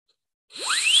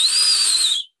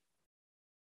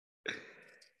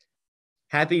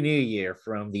Happy New Year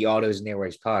from the Autos and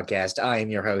Airways podcast. I am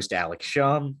your host, Alex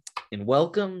Shum, and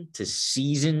welcome to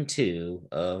season 2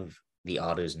 of the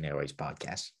Autos and Airways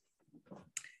podcast.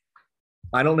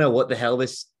 I don't know what the hell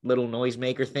this little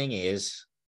noisemaker thing is.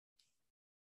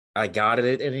 I got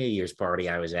it at a New Year's party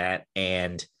I was at,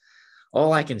 and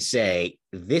all I can say,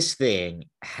 this thing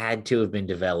had to have been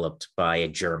developed by a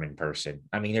German person.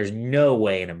 I mean, there's no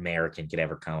way an American could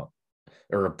ever come,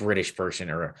 or a British person,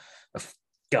 or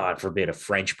God forbid, a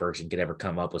French person could ever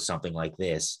come up with something like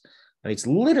this. I mean, it's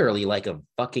literally like a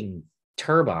fucking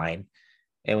turbine.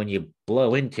 And when you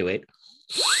blow into it,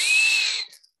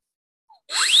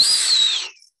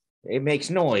 it makes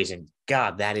noise. And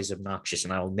God, that is obnoxious.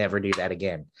 And I will never do that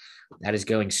again. That is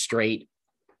going straight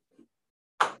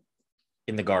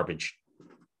in the garbage.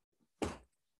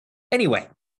 Anyway,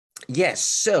 yes.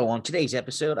 So on today's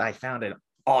episode, I found an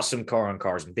awesome car on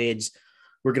Cars and Bids.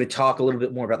 We're going to talk a little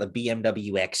bit more about the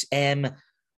BMW XM,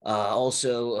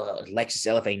 also Lexus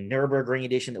LFA Nürburgring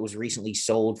edition that was recently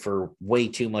sold for way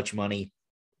too much money.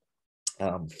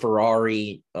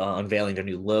 Ferrari unveiling their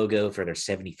new logo for their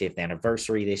 75th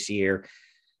anniversary this year,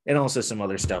 and also some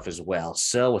other stuff as well.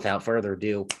 So without further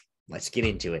ado, let's get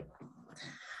into it.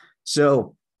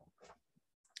 So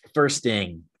first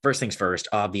things first,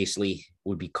 obviously,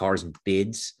 would be Cars and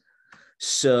Bids.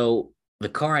 So the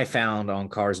car I found on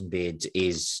Cars and Bids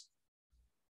is,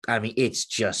 I mean, it's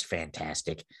just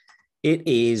fantastic. It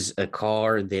is a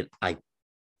car that I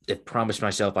have promised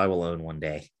myself I will own one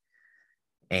day.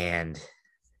 And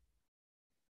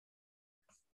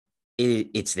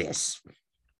it's this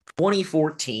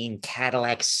 2014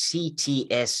 Cadillac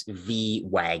CTS-V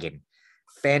wagon,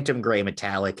 Phantom Gray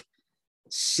Metallic,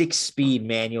 6-speed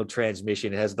manual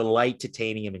transmission. It has the light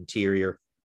titanium interior.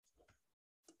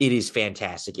 It is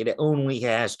fantastic. It only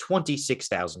has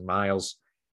 26,000 miles.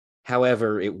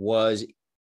 However, it was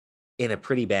in a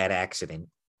pretty bad accident,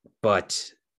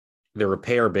 but the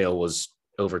repair bill was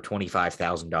over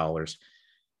 $25,000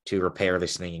 to repair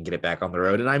this thing and get it back on the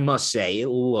road. And I must say, it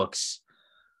looks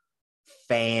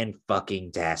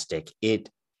fan-fucking-tastic. This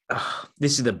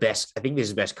is the best. I think this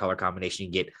is the best color combination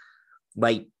you get.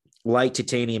 Light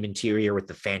titanium interior with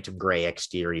the Phantom Gray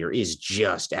exterior is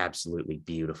just absolutely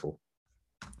beautiful.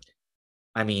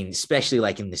 I mean, especially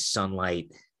like in the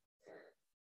sunlight,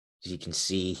 as you can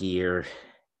see here,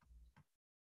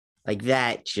 like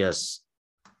that just,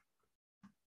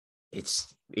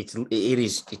 it's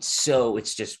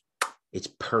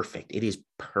perfect. It is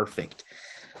perfect.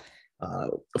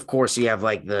 Of course, you have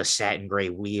like the satin gray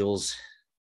wheels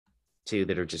too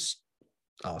that are just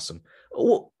awesome.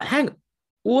 Oh,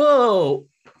 whoa.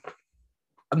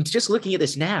 I'm just looking at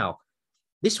this now.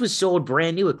 This was sold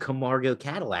brand new at Camargo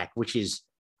Cadillac, which is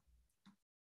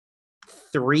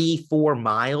 3-4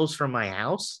 miles from my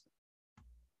house.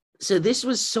 So this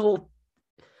was sold.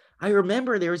 I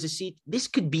remember there was a seat. This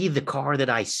could be the car that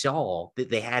I saw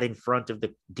that they had in front of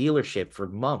the dealership for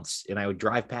months, and I would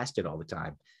drive past it all the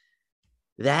time.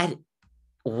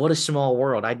 What a small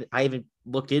world. I haven't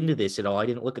looked into this at all. I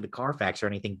didn't look at the Carfax or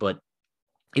anything, but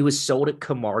it was sold at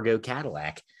Camargo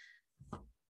Cadillac.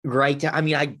 Right. I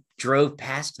mean, I drove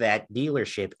past that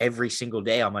dealership every single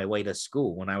day on my way to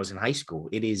school when I was in high school.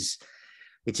 It's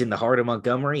in the heart of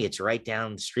Montgomery. It's right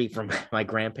down the street from my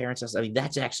grandparents' house. I mean,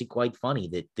 that's actually quite funny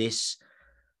that this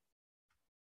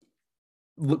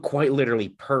looked quite literally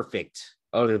perfect,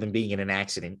 other than being in an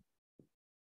accident.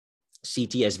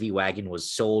 CTS-V wagon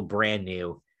was sold brand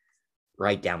new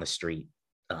right down the street.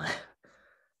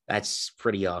 That's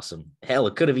pretty awesome. Hell,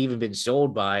 it could have even been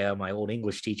sold by my old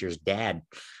English teacher's dad.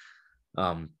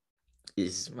 My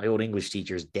old English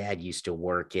teacher's dad used to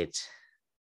work at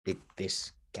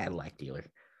this Cadillac dealer.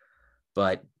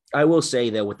 But I will say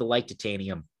that with the light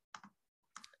titanium,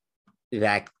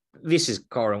 that this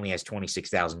car only has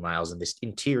 26,000 miles, and this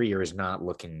interior is not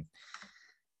looking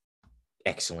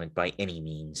excellent by any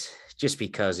means, just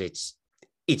because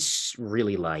it's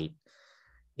really light.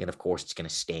 And of course, it's going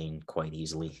to stain quite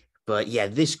easily. But yeah,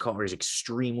 this car is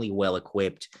extremely well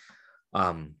equipped.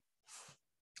 Like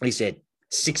I said,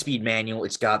 6-speed manual.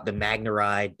 It's got the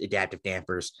MagneRide adaptive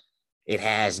dampers. It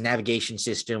has navigation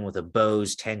system with a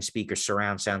Bose 10-speaker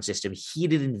surround sound system,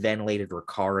 heated and ventilated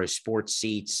Recaro sports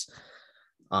seats.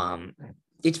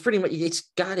 It's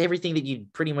got everything that you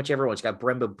pretty much ever want. It's got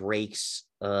Brembo brakes,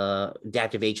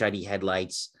 adaptive HID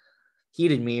headlights,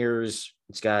 heated mirrors.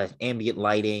 It's got ambient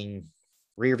lighting,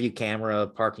 rear view camera,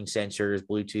 parking sensors,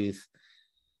 Bluetooth.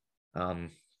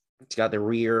 It's got the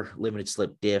rear limited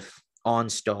slip diff,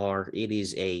 OnStar. It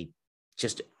is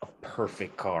just a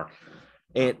perfect car.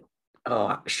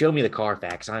 Show me the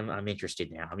Carfax. I'm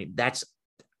interested now. I mean,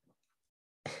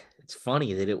 It's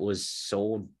funny that it was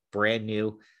sold brand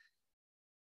new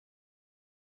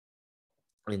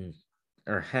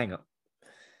hang on.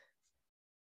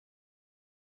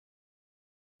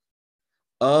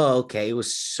 Oh, okay. It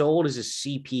was sold as a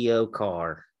CPO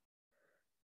car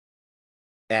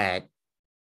at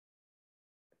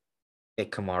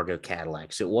Camargo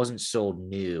Cadillac. So it wasn't sold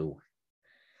new.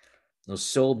 It was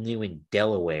sold new in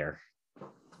Delaware.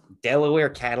 Delaware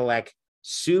Cadillac,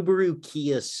 Subaru,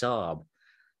 Kia, Saab.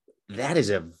 That is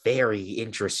a very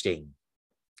interesting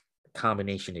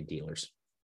combination of dealers.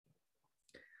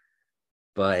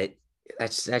 But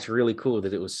that's really cool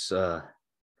that it was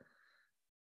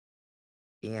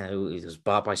it was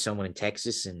bought by someone in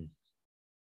Texas, and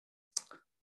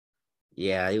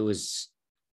yeah, it was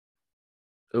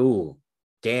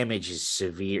damage is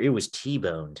severe. It was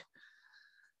T-boned.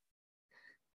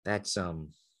 That's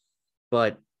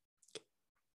but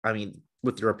I mean,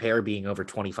 with the repair being over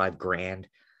 25 grand,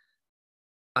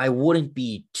 I wouldn't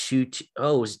be it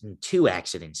was in 2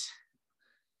 accidents.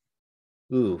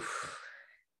 Oof.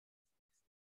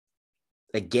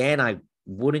 Again, I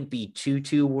wouldn't be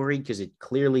too worried because it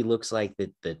clearly looks like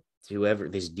that whoever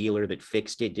this dealer that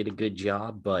fixed it did a good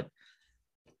job, but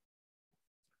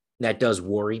that does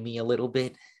worry me a little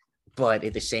bit. But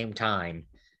at the same time,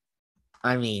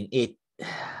 I mean, it's a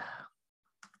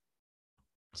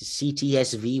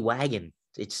CTSV wagon.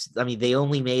 They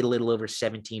only made a little over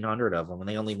 1,700 of them, and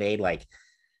they only made I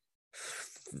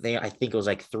think it was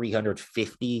like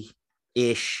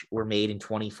 350-ish were made in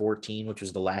 2014, which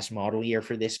was the last model year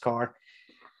for this car.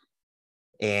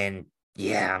 And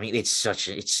yeah, I mean, it's such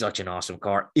an awesome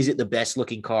car. Is it the best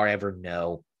looking car ever?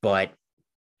 No, but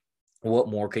what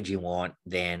more could you want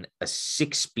than a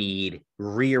 6-speed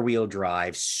rear wheel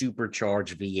drive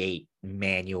supercharged V8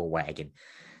 manual wagon?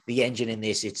 The engine in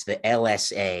this, it's the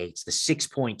LSA. It's the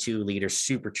 6.2 liter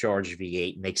supercharged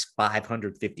V8. Makes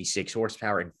 556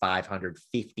 horsepower and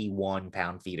 551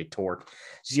 pound-feet of torque.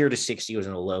 0 to 60 was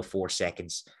in the low 4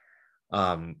 seconds.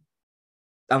 I'll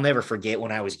never forget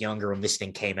when I was younger, when this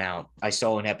thing came out, I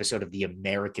saw an episode of the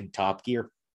American Top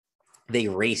Gear. They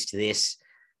raced this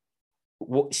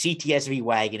CTSV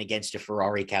wagon against a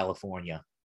Ferrari California,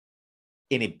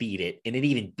 and it beat it. And it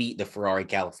even beat the Ferrari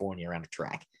California around a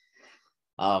track.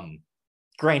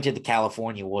 Granted, the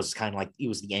California was kind of like, it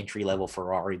was the entry level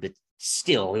Ferrari, but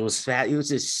still, it's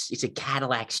a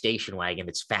Cadillac station wagon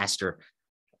that's faster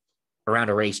around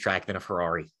a racetrack than a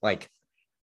Ferrari. Like,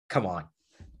 come on.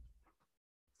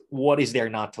 What is there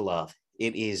not to love?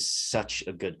 It is such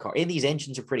a good car. And these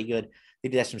engines are pretty good. They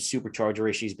did have some supercharger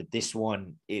issues, but this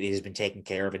one, it has been taken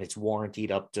care of, and it's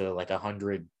warranted up to like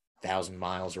 100,000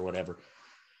 miles or whatever.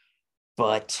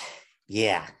 But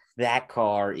yeah, that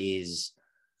car is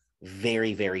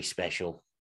very, very special.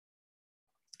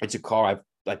 It's a car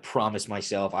I promised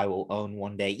myself I will own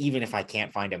one day. Even if I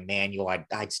can't find a manual,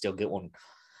 I'd still get one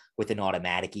with an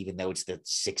automatic, even though it's the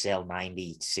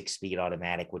 6L90 6-speed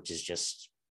automatic, which is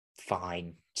just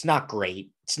fine. It's not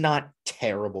great. It's not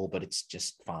terrible, but it's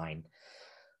just fine.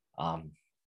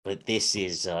 But this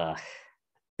is a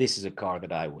car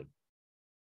that I would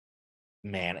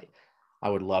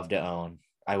love to own.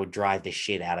 I would drive the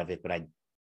shit out of it, but I'd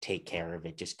take care of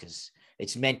it just because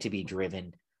it's meant to be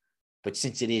driven. But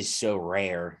since it is so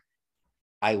rare,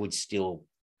 I would still,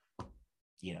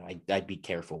 I'd be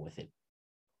careful with it.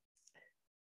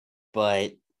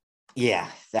 But yeah,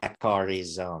 that car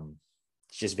is it's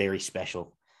just very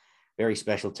special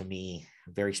to me,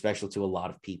 very special to a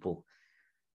lot of people.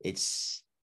 It's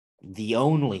the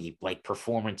only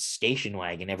performance station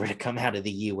wagon ever to come out of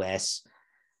the US.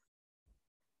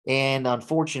 And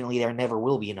unfortunately, there never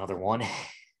will be another one.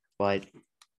 But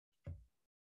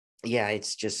yeah,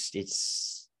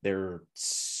 they're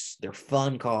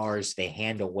fun cars. They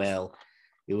handle well.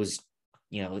 It was,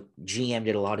 GM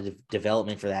did a lot of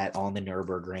development for that on the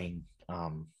Nürburgring.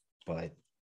 But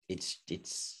it's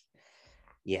just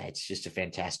a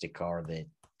fantastic car that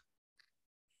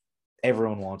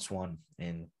everyone wants one,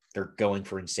 and they're going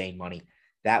for insane money.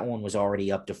 That one was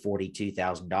already up to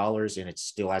 $42,000, and it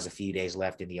still has a few days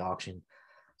left in the auction.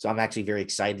 So I'm actually very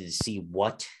excited to see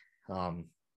what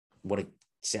it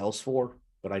sells for,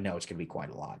 but I know it's going to be quite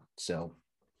a lot. So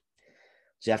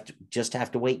just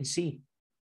have to wait and see.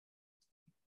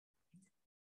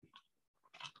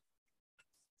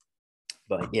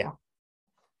 But yeah.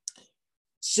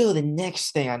 So the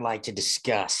next thing I'd like to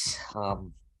discuss,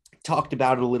 talked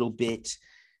about it a little bit,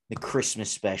 the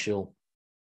Christmas special.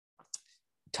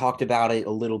 Talked about it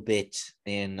a little bit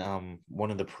in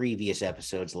one of the previous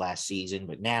episodes last season,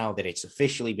 but now that it's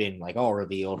officially been all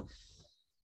revealed,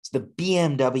 It's the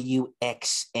BMW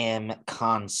XM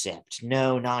Concept.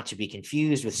 No, not to be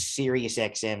confused with Sirius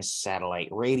XM satellite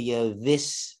radio.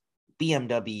 This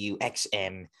BMW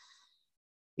XM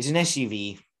is an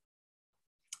SUV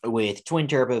with twin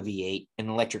turbo V8, an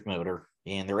electric motor,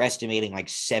 and they're estimating like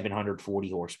 740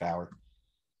 horsepower.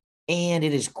 And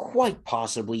it is quite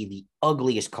possibly the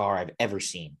ugliest car I've ever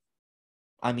seen.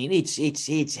 I mean, it's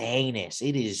heinous.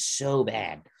 It is so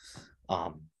bad.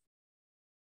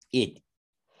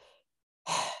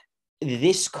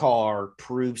 This car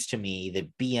proves to me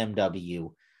that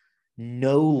BMW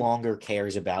no longer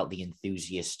cares about the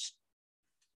enthusiast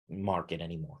market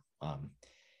anymore.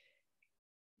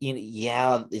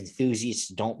 Enthusiasts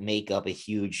don't make up a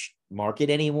huge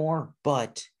market anymore,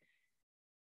 but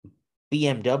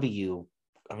BMW,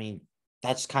 I mean,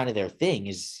 that's kind of their thing,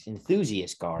 is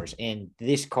enthusiast cars. And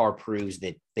this car proves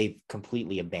that they've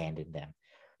completely abandoned them.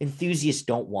 Enthusiasts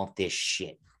don't want this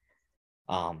shit.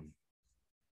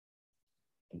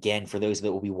 Again, for those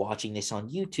that will be watching this on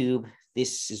YouTube,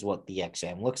 this is what the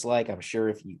XM looks like. I'm sure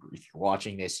if you're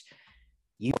watching this,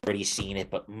 you've already seen it,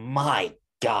 but my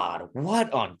God,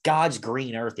 what on God's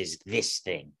green earth is this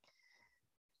thing?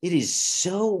 It is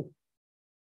so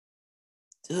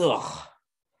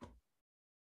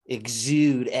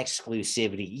exude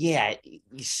exclusivity. Yeah,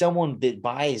 someone that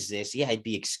buys this, yeah, it'd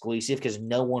be exclusive because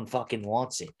no one fucking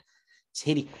wants it. It's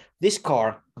hideous. This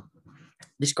car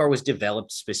was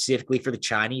developed specifically for the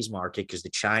Chinese market because the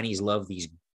Chinese love these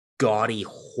gaudy,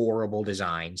 horrible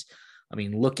designs. I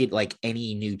mean, look at like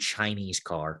any new Chinese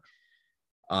car.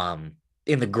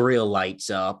 And the grill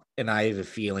lights up, and I have a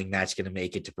feeling that's going to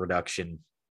make it to production.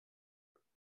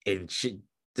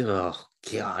 Oh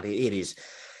God, it's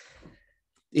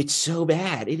so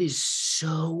bad. It is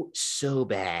so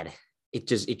bad. It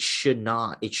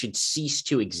should cease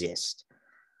to exist.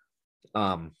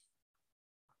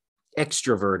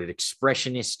 Extroverted,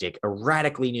 expressionistic, a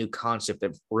radically new concept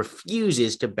that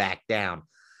refuses to back down.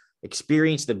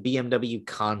 Experience the BMW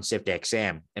Concept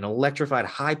XM, an electrified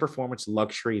high-performance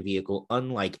luxury vehicle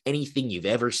unlike anything you've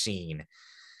ever seen.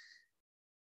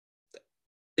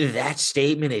 That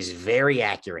statement is very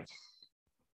accurate,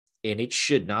 and it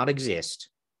should not exist.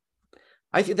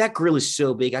 I think that grill is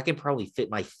so big, I can probably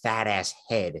fit my fat ass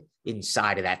head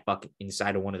inside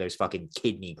of one of those fucking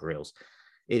kidney grills.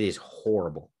 It is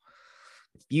horrible.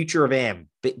 Future of M.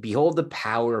 Behold the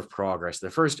power of progress. The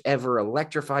first ever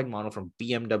electrified model from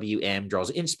BMW M draws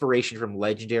inspiration from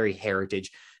legendary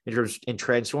heritage and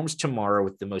transforms tomorrow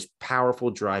with the most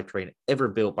powerful drivetrain ever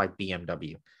built by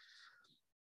BMW.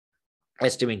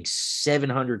 Estimating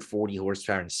 740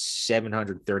 horsepower and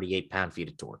 738 pound-feet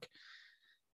of torque.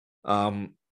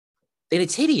 And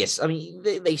it's hideous. I mean,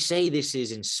 they say this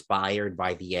is inspired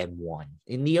by the M1.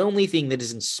 And the only thing that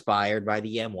is inspired by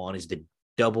the M1 is the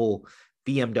double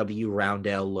BMW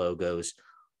roundel logos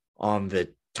on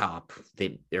the top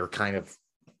that they're kind of,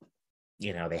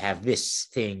 they have this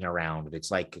thing around. It's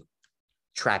like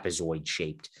trapezoid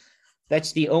shaped.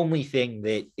 That's the only thing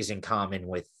that is in common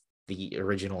with the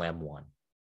original M1.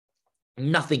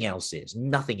 Nothing else is.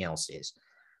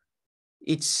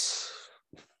 It's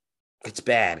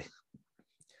bad.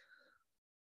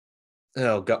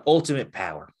 Oh God, ultimate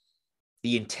power.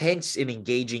 The intense and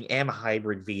engaging M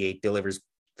hybrid V8 delivers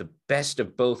the best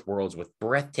of both worlds with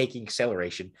breathtaking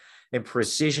acceleration and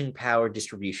precision power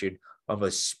distribution on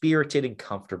both spirited and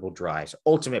comfortable drives.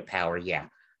 Ultimate power, yeah.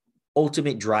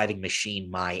 Ultimate driving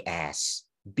machine, my ass.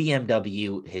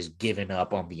 BMW has given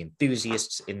up on the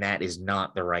enthusiasts, and that is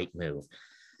not the right move.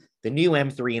 The new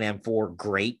M3 and M4,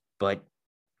 great, but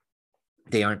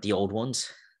they aren't the old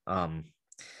ones. I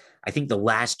think the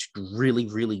last really,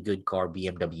 really good car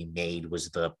BMW made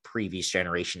was the previous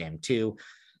generation M2.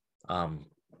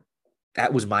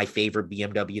 That was my favorite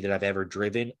BMW that I've ever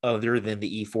driven, other than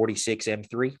the E46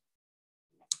 M3.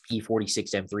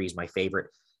 E46 M3 is my favorite,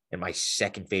 and my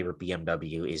second favorite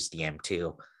BMW is the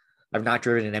M2. I've not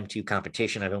driven an M2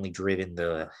 competition. I've only driven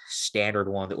the standard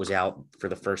one that was out for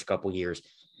the first couple years,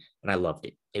 and I loved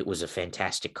it. It was a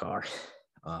fantastic car.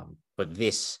 But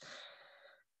this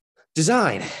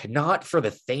design, not for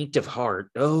the faint of heart.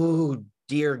 Oh,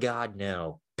 dear God,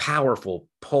 no. Powerful,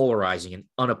 polarizing, and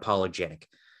unapologetic.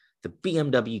 The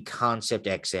BMW Concept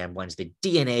XM blends the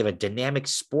DNA of a dynamic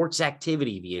sports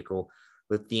activity vehicle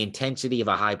with the intensity of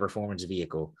a high-performance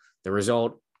vehicle. The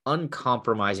result,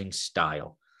 uncompromising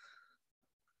style.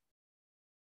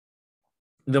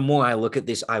 The more I look at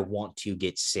this, I want to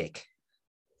get sick.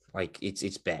 Like,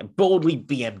 it's bad. Boldly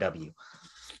BMW.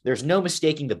 There's no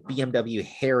mistaking the BMW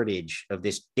heritage of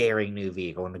this daring new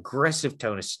vehicle, an aggressive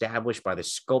tone established by the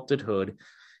sculpted hood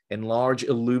and large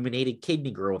illuminated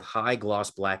kidney grille with high gloss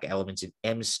black elements and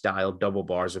M-style double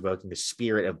bars evoking the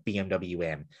spirit of BMW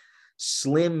M.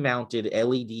 Slim mounted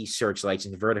LED searchlights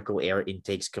and vertical air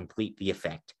intakes complete the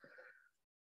effect.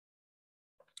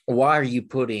 Why are you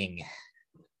putting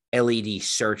LED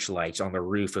searchlights on the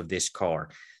roof of this car?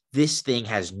 This thing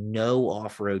has no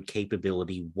off-road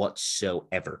capability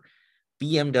whatsoever.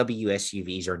 BMW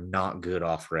SUVs are not good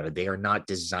off-road. They are not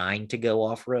designed to go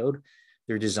off-road.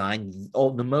 They're designed,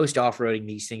 the most off-roading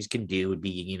these things can do would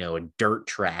be, a dirt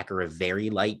track or a very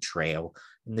light trail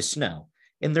in the snow.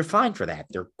 And they're fine for that.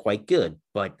 They're quite good.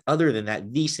 But other than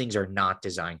that, these things are not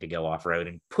designed to go off-road.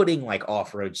 And putting like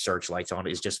off-road searchlights on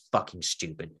it is just fucking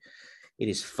stupid. It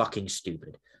is fucking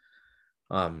stupid.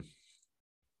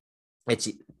 Its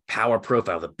power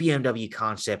profile. The BMW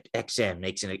Concept XM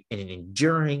makes an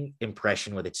enduring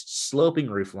impression with its sloping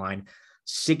roofline,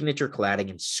 signature cladding,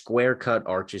 and square-cut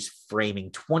arches framing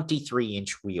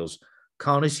 23-inch wheels.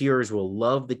 Connoisseurs will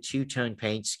love the two-tone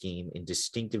paint scheme and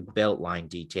distinctive beltline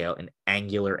detail and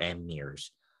angular M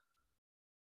mirrors.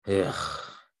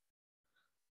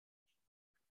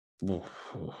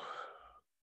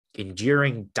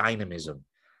 Enduring dynamism.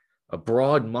 A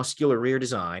broad, muscular rear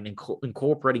design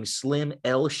incorporating slim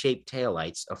L-shaped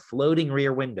taillights, a floating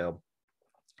rear window,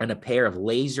 and a pair of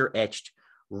laser-etched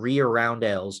rear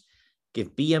roundels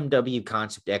give BMW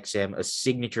Concept XM a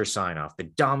signature sign-off. The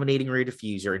dominating rear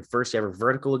diffuser and first-ever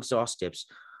vertical exhaust tips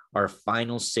are a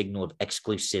final signal of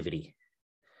exclusivity.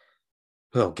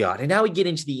 Oh, God. And now we get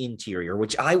into the interior,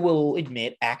 which I will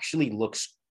admit actually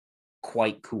looks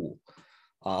quite cool.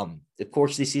 Of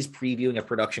course, this is previewing a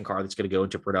production car that's going to go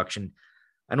into production.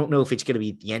 I don't know if it's going to be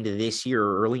at the end of this year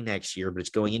or early next year, but it's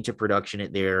going into production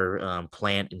at their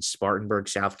plant in Spartanburg,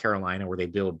 South Carolina, where they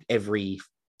build every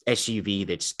SUV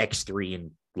that's X3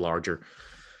 and larger.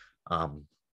 And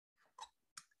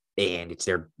it's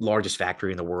their largest factory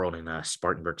in the world in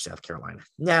Spartanburg, South Carolina.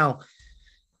 Now,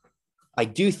 I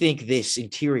do think this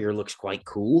interior looks quite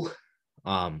cool.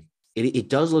 It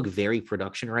does look very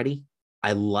production ready.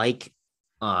 I like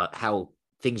how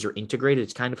things are integrated.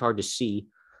 It's kind of hard to see,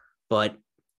 but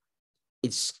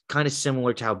it's kind of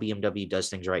similar to how BMW does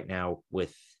things right now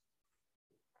with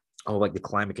like the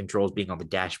climate controls being on the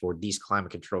dashboard. These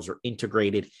climate controls are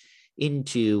integrated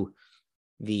into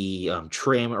the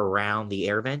trim around the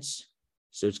air vents.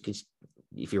 So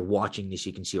if you're watching this,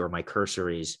 you can see where my cursor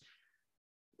is.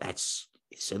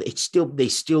 They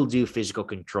still do physical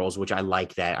controls, which I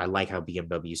like that. I like how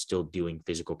BMW is still doing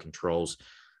physical controls.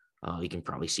 You can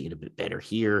probably see it a bit better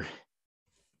here.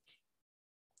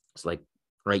 It's like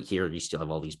right here, you still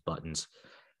have all these buttons,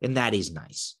 and that is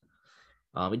nice.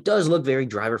 It does look very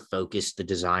driver focused, the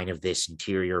design of this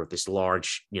interior with this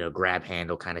large, grab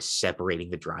handle kind of separating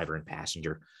the driver and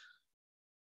passenger.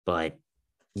 But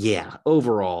yeah,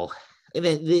 overall, and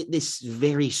then this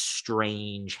very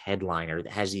strange headliner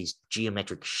that has these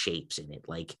geometric shapes in it.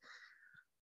 Like,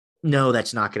 no,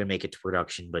 that's not going to make it to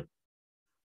production, but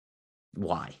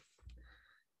why?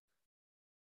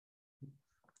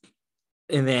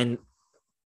 And then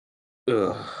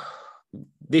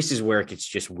this is where it gets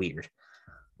just weird.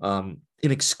 An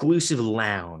exclusive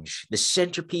lounge. The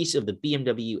centerpiece of the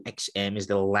BMW XM is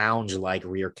the lounge-like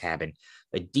rear cabin.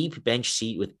 A deep bench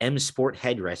seat with M Sport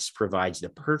headrests provides the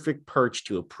perfect perch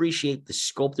to appreciate the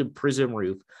sculpted prism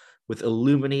roof with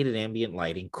illuminated ambient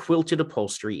lighting, quilted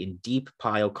upholstery, and deep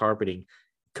pile carpeting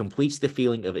completes the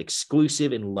feeling of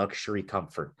exclusive and luxury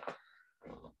comfort.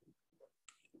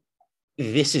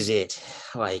 This is it.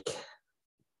 Like,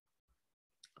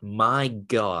 my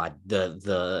God,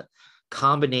 the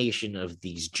combination of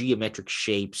these geometric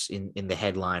shapes in the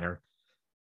headliner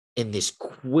and this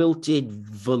quilted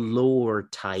velour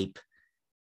type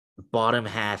bottom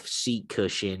half seat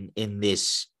cushion in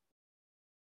this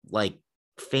like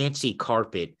fancy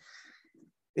carpet,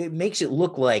 it makes it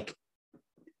look like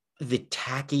the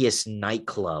tackiest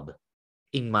nightclub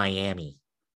in Miami.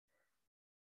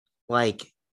 Like,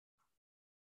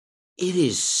 it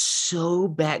is so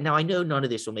bad. Now, I know none of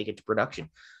this will make it to production,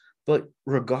 but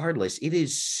regardless, it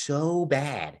is so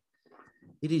bad.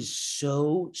 It is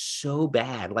so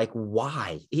bad. Like,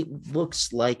 why? It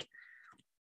looks like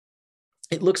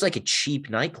a cheap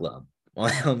nightclub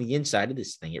on the inside of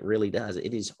this thing. It really does.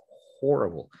 It is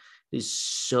horrible. It is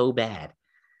so bad.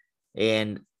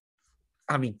 And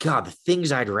I mean, God, the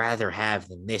things I'd rather have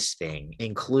than this thing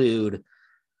include,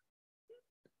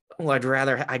 well, I'd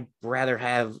rather have I'd rather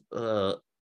have a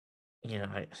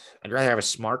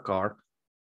smart car.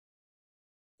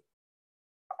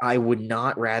 I would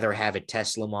not rather have a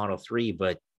Tesla Model 3,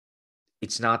 but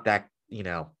it's not that,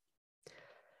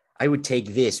 I would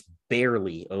take this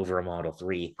barely over a Model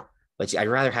 3. let's see, I'd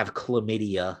rather have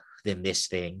chlamydia than this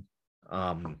thing.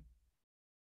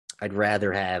 I'd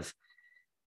rather have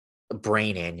a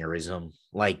brain aneurysm.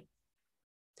 Like,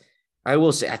 I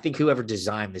will say, I think whoever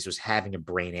designed this was having a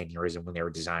brain aneurysm when they were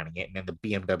designing it. And then the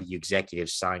BMW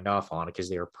executives signed off on it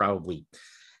because they were probably,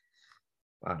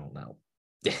 I don't know.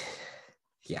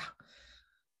 Yeah.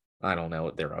 I don't know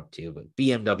what they're up to, but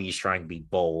BMW is trying to be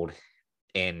bold.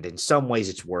 And in some ways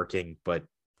it's working, but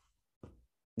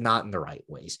not in the right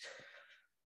ways.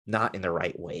 Not in the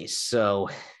right ways. So,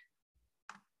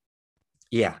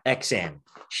 yeah, XM.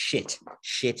 Shit.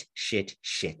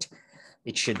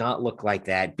 It should not look like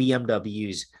that.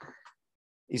 This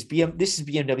is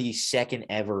BMW's second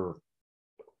ever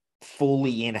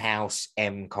fully in-house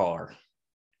M car.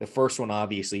 The first one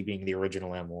obviously being the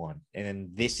original M1. And then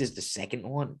this is the second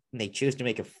one. And they chose to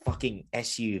make a fucking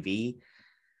SUV.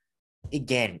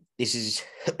 Again, this is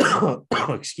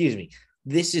excuse me.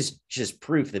 This is just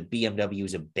proof that BMW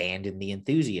has abandoned the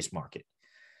enthusiast market.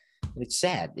 And it's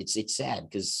sad. It's sad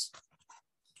because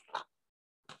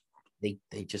they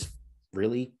just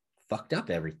really fucked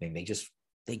up everything. They just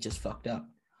fucked up.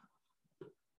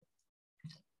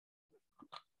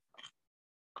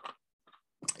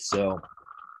 So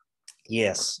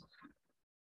yes,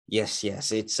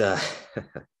 it's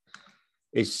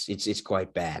it's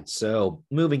quite bad. So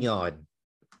moving on.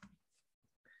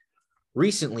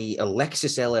 Recently, a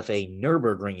Lexus LFA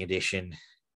Nürburgring edition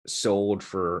sold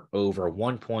for over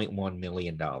 $1.1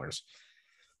 million.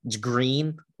 It's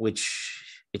green, which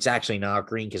it's actually not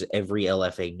green because every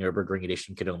LFA Nürburgring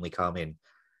edition could only come in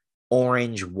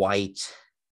orange, white,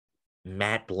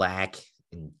 matte black,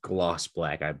 and gloss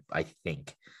black, I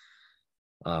think.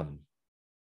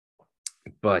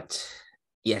 But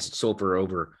yes, it sold for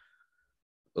over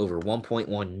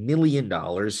 $1.1 million. And,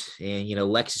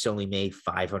 Lexus only made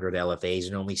 500 LFAs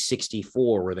and only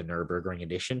 64 were the Nürburgring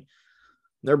edition.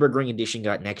 Nürburgring edition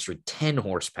got an extra 10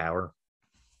 horsepower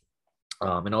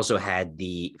and also had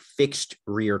the fixed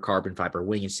rear carbon fiber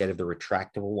wing instead of the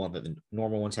retractable one that the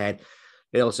normal ones had.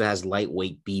 It also has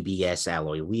lightweight BBS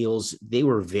alloy wheels. They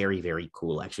were very, very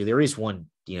cool, actually. There is one,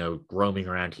 roaming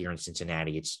around here in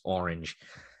Cincinnati. It's orange.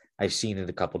 I've seen it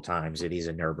a couple times. It is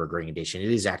a Nürburgring edition.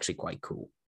 It is actually quite cool.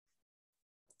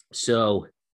 So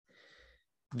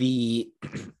the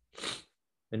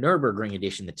Nürburgring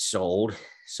edition that sold.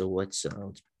 So let's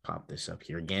pop this up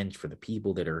here again for the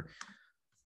people that are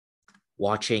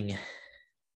watching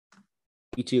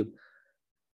YouTube.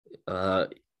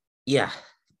 Yeah,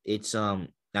 it's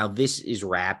now this is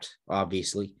wrapped,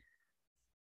 obviously,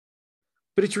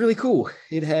 but it's really cool.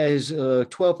 It has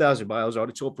 12,000 miles on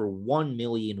it. It's sold for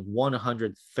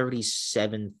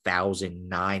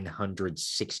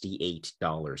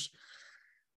 $1,137,968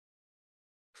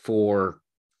 for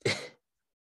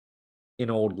an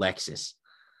old Lexus.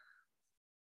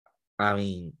 I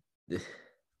mean,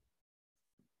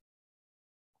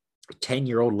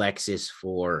 10-year-old Lexus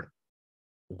for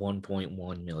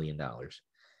 $1.1 million.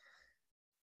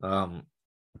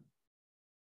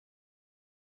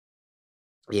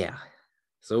 Yeah.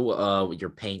 So your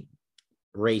paint,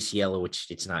 race yellow, which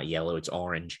it's not yellow, it's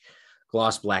orange,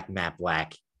 gloss black, matte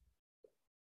black,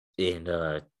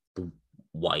 and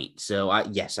white. So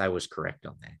I was correct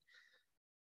on that.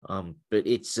 But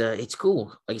it's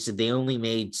cool. Like I said, they only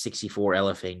made 64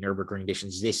 LFA Nürburgring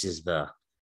editions. This is the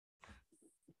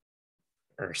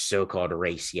so-called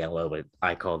race yellow, but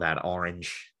I call that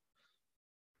orange.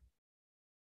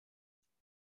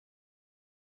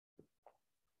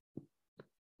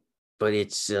 But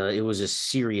it was a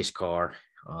serious car.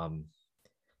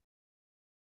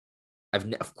 I've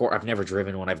never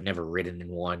driven one. I've never ridden in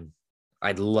one.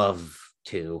 I'd love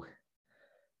to,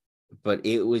 but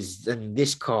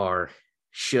this car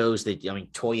shows that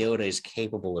Toyota is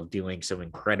capable of doing some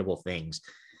incredible things.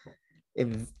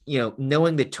 And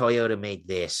knowing that Toyota made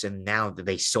this, and now that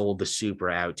they sold the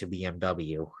Supra out to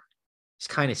BMW, it's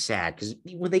kind of sad because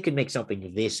when they could make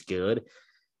something this good,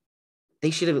 they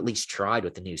should have at least tried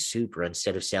with the new Supra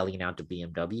instead of selling it out to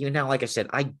BMW. And now, like I said,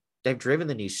 I've driven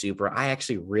the new Supra. I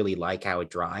actually really like how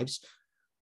it drives,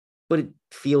 but it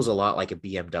feels a lot like a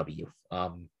BMW.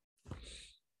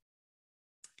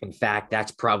 In fact,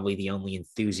 that's probably the only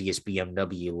enthusiast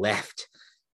BMW left.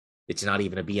 It's not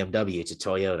even a BMW, it's a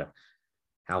Toyota.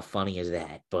 How funny is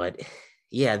that? But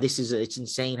yeah, it's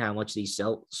insane how much these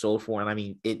sold for. And I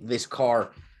mean, this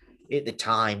car at the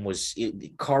time was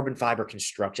carbon fiber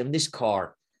construction. This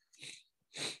car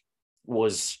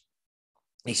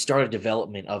they started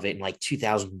development of it in like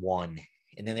 2001,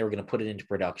 and then they were going to put it into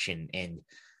production. And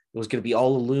it was going to be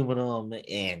all aluminum,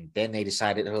 and then they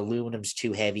decided that aluminum's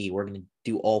too heavy. We're going to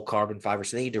do all carbon fiber.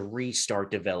 So they had to restart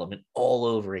development all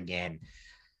over again.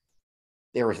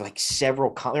 There were like there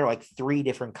were like 3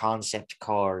 different concept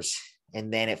cars.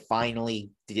 And then it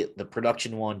finally, the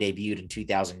production one debuted in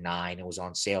 2009. It was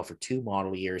on sale for 2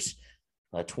 model years,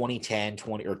 2010,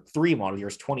 3 model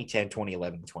years, 2010,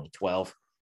 2011, 2012.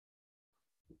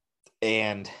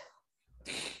 And,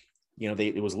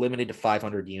 it was limited to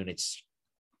 500 units.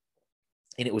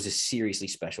 And it was a seriously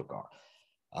special car.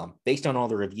 Based on all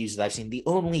the reviews that I've seen, the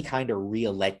only kind of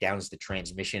real letdown is the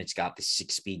transmission. It's got the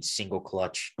 6-speed single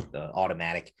clutch,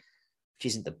 automatic, which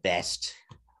isn't the best,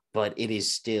 but it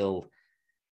is still,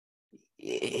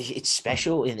 it's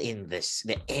special in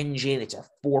the engine. It's a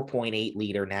 4.8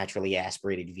 liter naturally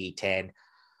aspirated V10.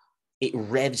 It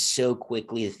revs so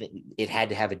quickly. It had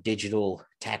to have a digital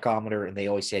tachometer, and they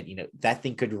always said, that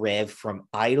thing could rev from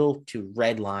idle to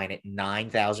red line at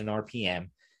 9,000 RPM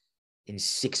in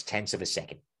 0.6 of a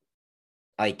second.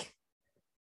 Like,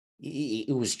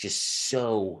 it was just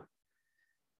so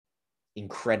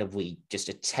incredibly just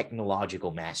a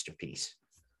technological masterpiece.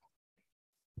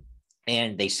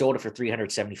 And they sold it for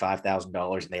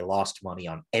 $375,000, and they lost money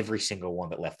on every single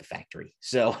one that left the factory.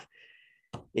 So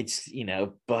it's,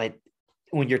 but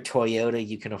when you're Toyota,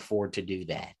 you can afford to do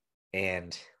that.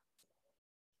 And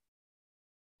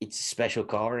it's a special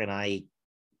car, and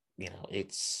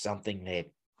it's something that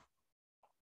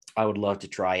I would love to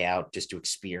try out just to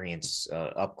experience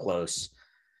up close.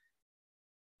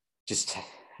 Just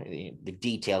the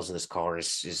details of this car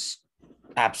is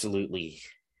absolutely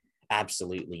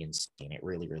insane. It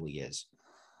really, really is.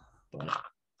 But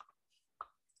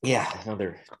yeah,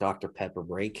 another Dr. Pepper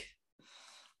break.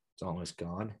 It's almost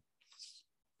gone.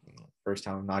 First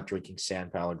time I'm not drinking San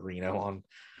Pellegrino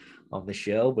on the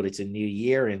show, but it's a new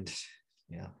year and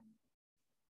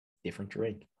different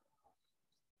drink.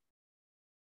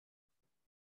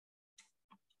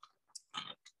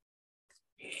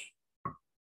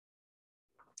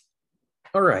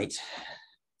 All right.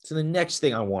 So the next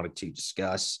thing I wanted to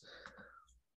discuss,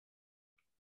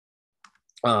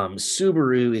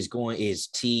 Subaru is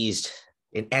teased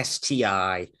an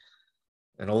STI,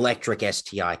 an electric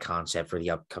STI concept for the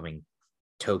upcoming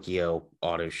Tokyo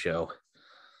Auto Show.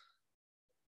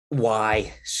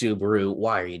 Why, Subaru?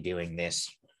 Why are you doing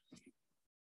this?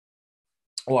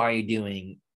 Why are you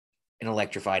doing an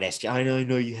electrified STI? I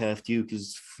know you have to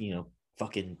because,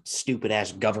 fucking stupid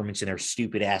ass governments and their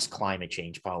stupid ass climate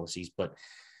change policies. But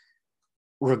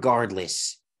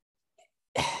regardless,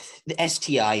 the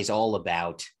STI is all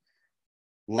about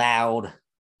loud,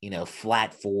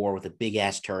 flat 4 with a big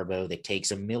ass turbo that takes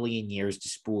 1 million years to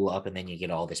spool up, and then you get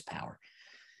all this power.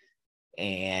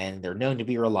 And they're known to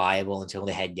be reliable until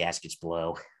the head gaskets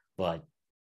blow. But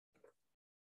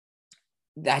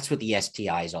that's what the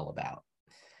STI is all about.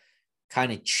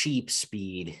 Kind of cheap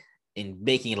speed, and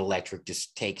making it electric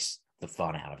just takes the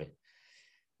fun out of it.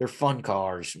 They're fun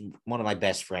cars. One of my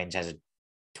best friends has a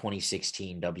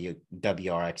 2016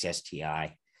 WRX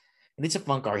STI, and it's a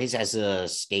fun car. His has a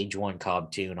stage 1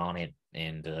 Cobb tune on it,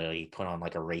 and he put on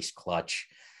like a race clutch,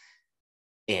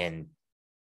 and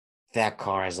that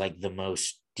car has like the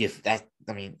most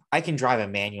I can drive a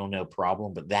manual no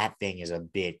problem, but that thing is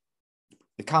the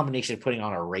combination of putting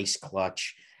on a race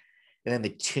clutch and then the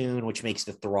tune, which makes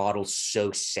the throttle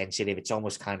so sensitive, it's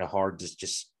almost kind of hard to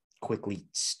just quickly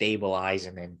stabilize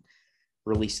and then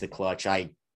release the clutch.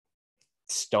 I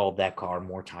stalled that car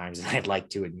more times than I'd like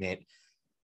to admit,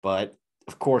 but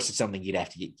of course it's something you'd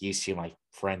have to get used to. My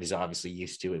friend is obviously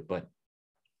used to it, but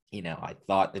I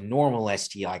thought the normal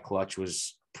STI clutch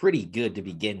was pretty good to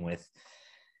begin with,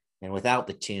 and without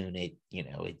the tune, it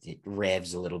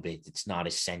revs a little bit. It's not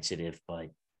as sensitive, but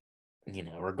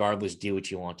regardless, do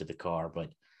what you want to the car.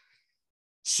 But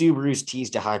Subaru's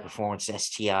teased a high performance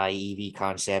STI EV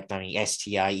concept. I mean,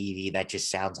 STI EV, that just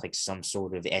sounds like some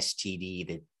sort of STD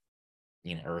that,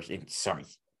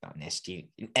 not an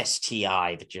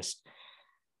STI that just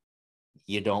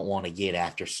you don't want to get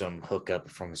after some hookup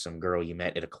from some girl you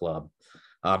met at a club.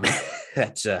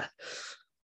 That's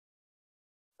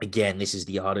again, this is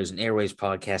the Autos and Airways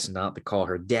podcast, not the Call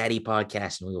Her Daddy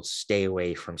podcast, and we will stay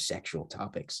away from sexual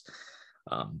topics.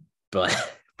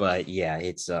 But yeah,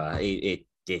 it's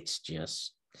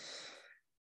just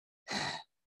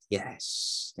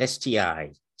yes,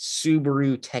 STI,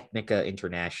 Subaru Technica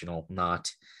International, not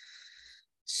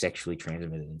sexually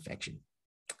transmitted infection.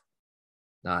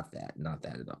 Not that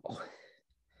at all.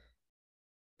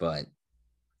 But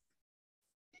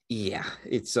yeah,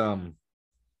 it's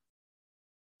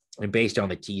and based on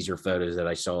the teaser photos that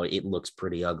I saw, it looks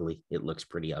pretty ugly.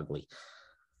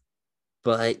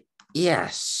 But Yeah,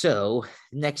 so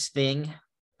next thing,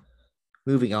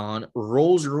 moving on,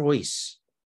 Rolls-Royce.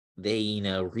 They,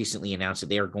 recently announced that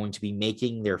they are going to be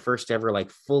making their first ever like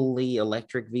fully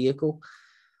electric vehicle.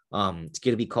 It's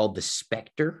going to be called the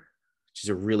Spectre, which is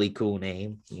a really cool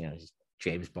name.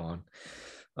 James Bond.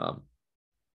 Um,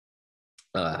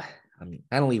 uh,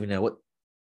 I don't even know what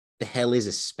the hell is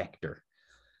a Spectre.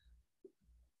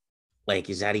 Like,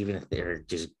 is that even if they're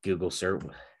just Google search?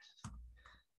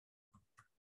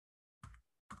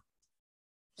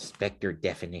 Spectre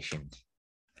definition.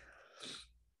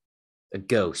 A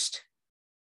ghost.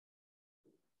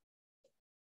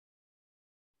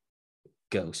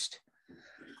 Ghost.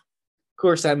 Of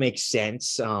course, that makes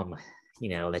sense.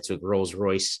 That's what Rolls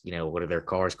Royce, what are their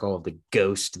cars called? The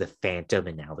Ghost, the Phantom,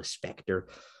 and now the Spectre.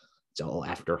 It's all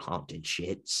after haunted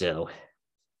shit. So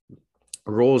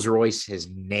Rolls Royce has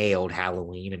nailed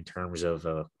Halloween in terms of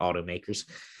automakers.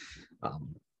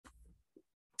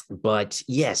 But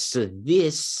yes, so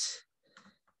this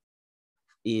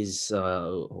is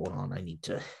hold on, I need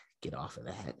to get off of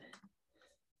that.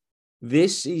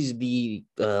 This is the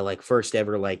like first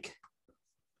ever like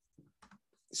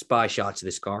spy shots of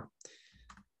this car.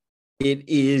 It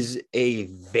is a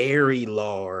very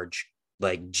large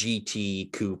like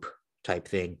GT coupe type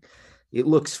thing. It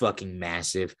looks fucking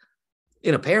massive.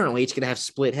 And apparently it's going to have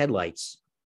split headlights,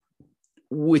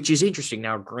 which is interesting.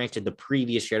 Now, granted, the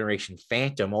previous generation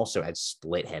Phantom also had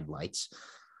split headlights,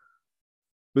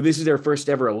 but this is their first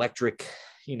ever electric.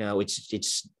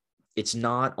 It's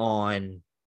not on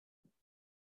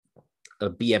a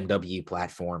BMW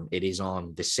platform. It is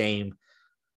on the same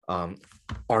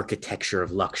architecture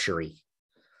of luxury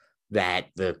that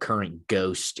the current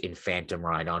Ghost and Phantom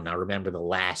ride on. Now, remember the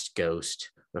last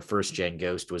Ghost, the first gen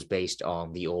Ghost, was based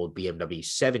on the old BMW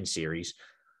 7 Series,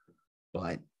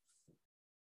 but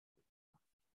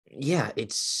yeah,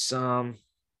 it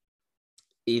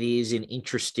is an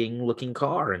interesting looking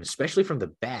car, and especially from the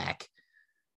back,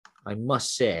 I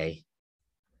must say.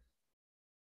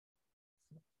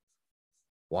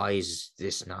 Why is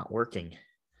this not working?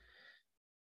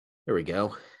 There we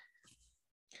go.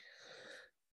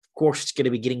 Of course, it's going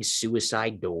to be getting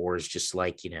suicide doors, just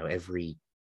like, every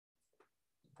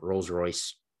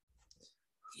Rolls-Royce.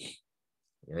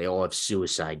 They all have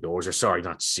suicide doors, or sorry,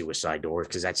 not suicide doors,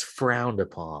 because that's frowned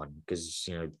upon, because,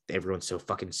 everyone's so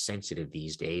fucking sensitive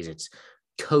these days. It's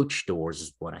coach doors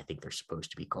is what I think they're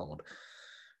supposed to be called,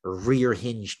 or rear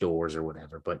hinge doors or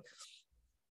whatever. But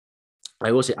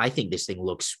I will say, I think this thing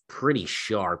looks pretty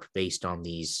sharp based on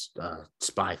these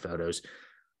spy photos.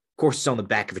 Of course, it's on the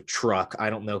back of a truck.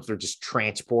 I don't know if they're just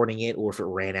transporting it or if it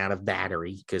ran out of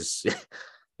battery because,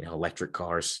 electric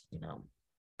cars,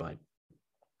 but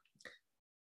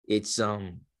it's,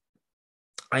 I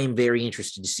am very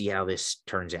interested to see how this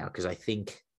turns out because I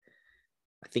think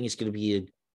it's going to be a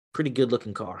pretty good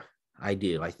looking car. I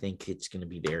do. I think it's going to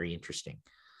be very interesting.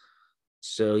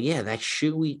 So yeah,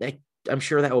 I'm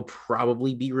sure that will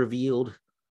probably be revealed.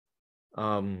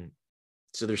 So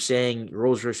they're saying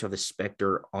Rolls-Royce have the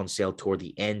Spectre on sale toward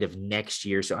the end of next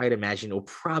year. So I'd imagine it'll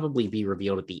probably be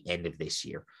revealed at the end of this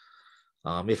year,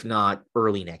 if not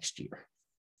early next year.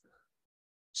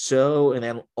 So, and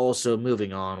then also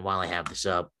moving on while I have this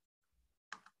up,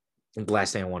 and the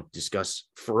last thing I want to discuss,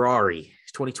 Ferrari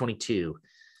 2022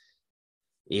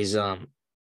 is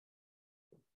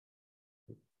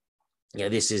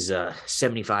this is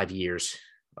 75 years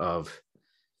of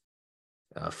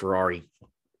Ferrari,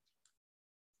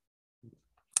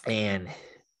 and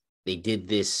they did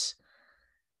this.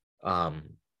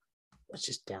 Let's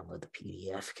just download the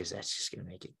PDF because that's just gonna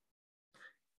make it.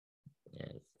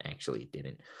 Actually, it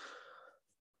didn't.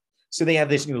 So they have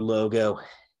this new logo.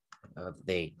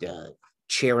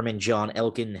 Chairman John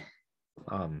Elkann,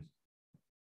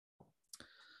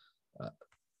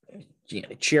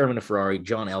 chairman of Ferrari,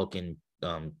 John Elkann,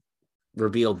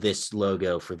 revealed this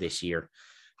logo for this year,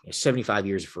 75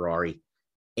 years of Ferrari.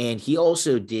 And he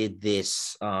also did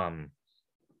this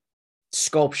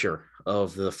sculpture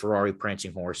of the Ferrari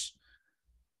prancing horse,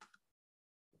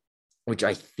 which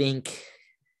I think,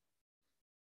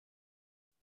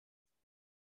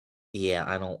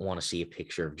 I don't want to see a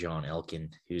picture of John Elkann,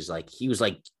 he's like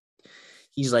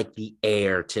the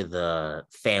heir to the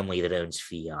family that owns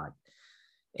Fiat.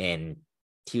 And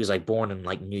he was like born in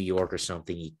like New York or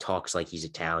something. He talks like he's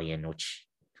Italian, which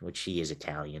he is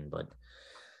Italian, but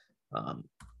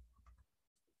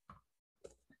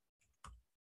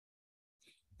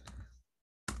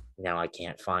now I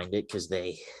can't find it because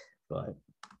they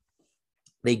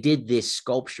did this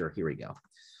sculpture. Here we go.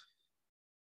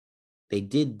 They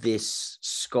did this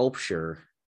sculpture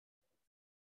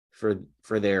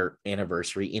for their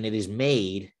anniversary, and it is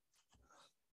made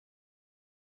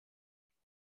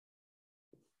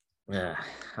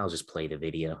I'll just play the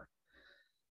video.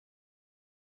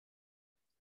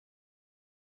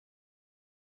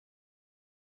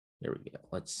 There we go.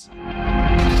 Let's.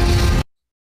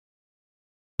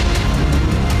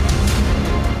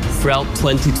 Throughout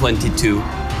 2022,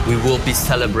 we will be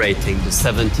celebrating the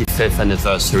 75th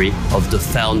anniversary of the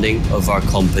founding of our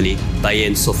company by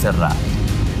Enzo Ferrari.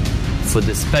 For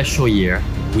this special year,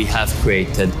 we have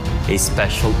created a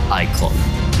special icon.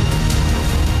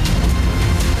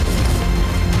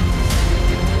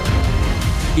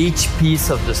 Each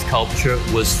piece of the sculpture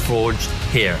was forged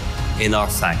here in our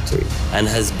factory and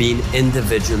has been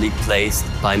individually placed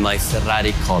by my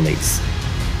Ferrari colleagues.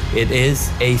 It is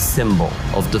a symbol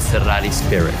of the Ferrari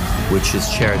spirit, which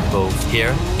is shared both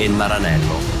here in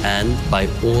Maranello and by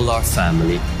all our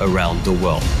family around the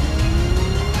world.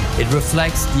 It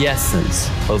reflects the essence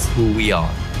of who we are,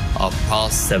 our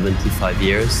past 75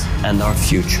 years and our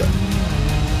future.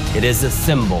 It is a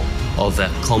symbol of a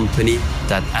company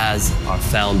that, as our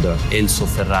founder Enzo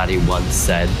Ferrari once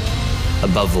said,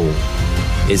 above all,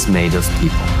 is made of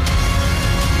people.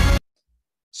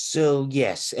 So,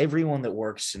 yes, everyone that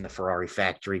works in the Ferrari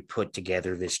factory put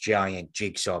together this giant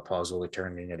jigsaw puzzle that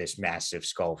turned into this massive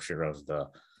sculpture of the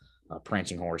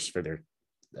prancing horse for their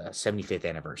 75th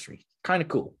anniversary. Kind of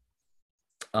cool.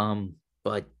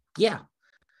 But yeah,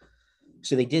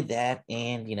 so they did that,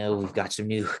 and we've got some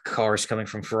new cars coming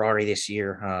from Ferrari this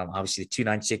year. Obviously, the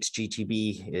 296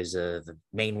 GTB is the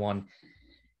main one,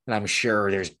 and I'm sure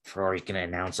Ferrari's going to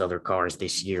announce other cars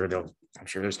this year. I'm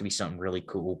sure there's going to be something really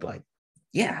cool, but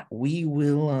yeah, we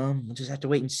will we'll just have to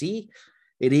wait and see.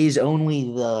 It is only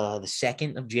the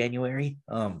 2nd of January.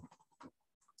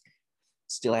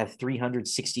 Still have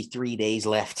 363 days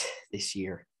left this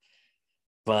year.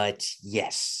 But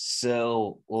yes,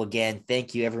 so, well, again,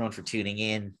 thank you everyone for tuning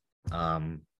in.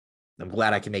 I'm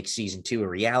glad I can make season 2 a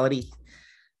reality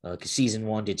because season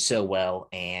 1 did so well.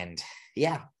 And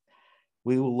yeah,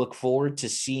 we will look forward to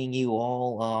seeing you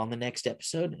all on the next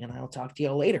episode, and I'll talk to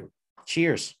y'all later.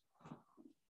 Cheers.